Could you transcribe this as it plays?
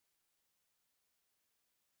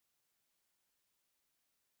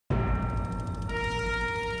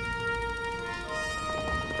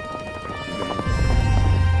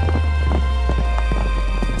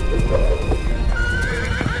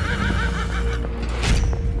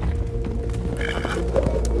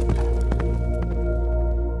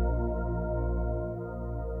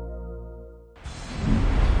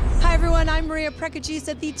Prekajis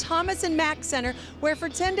at the Thomas Mack Center, where for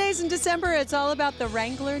 10 days in December, it's all about the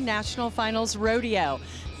Wrangler National Finals Rodeo.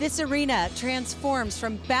 This arena transforms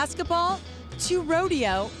from basketball to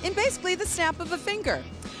rodeo in basically the snap of a finger.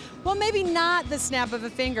 Well, maybe not the snap of a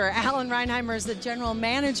finger. Alan Reinheimer is the general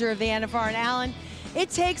manager of the NFR. And Alan, it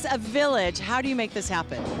takes a village. How do you make this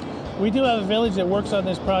happen? We do have a village that works on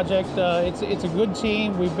this project. It's a good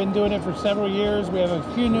team. We've been doing it for several years. We have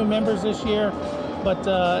a few new members this year, but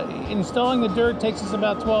installing the dirt takes us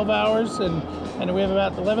about 12 hours, and we have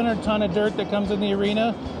about 1,100 ton of dirt that comes in the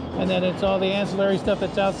arena, and then it's all the ancillary stuff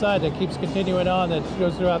that's outside that keeps continuing on, that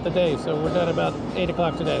goes throughout the day. So we're done about 8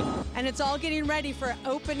 o'clock today. And it's all getting ready for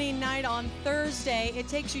opening night on Thursday. It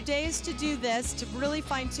takes you days to do this, to really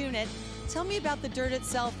fine-tune it. Tell me about the dirt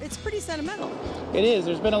itself. It's pretty sentimental. It is.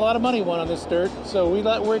 There's been a lot of money won on this dirt, so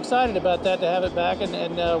we're excited about that, to have it back.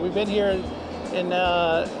 And we've been here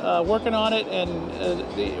and working on it,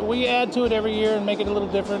 and we add to it every year and make it a little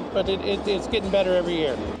different, but it's getting better every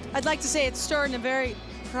year. I'd like to say it's stored in a very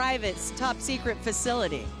private, top-secret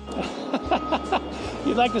facility.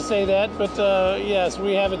 You'd like to say that, but yes,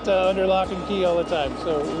 we have it under lock and key all the time,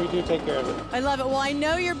 so we do take care of it. I love it. Well, I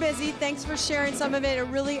know you're busy. Thanks for sharing some of it. It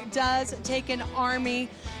really does take an army.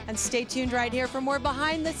 And stay tuned right here for more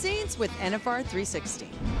behind the scenes with NFR 360.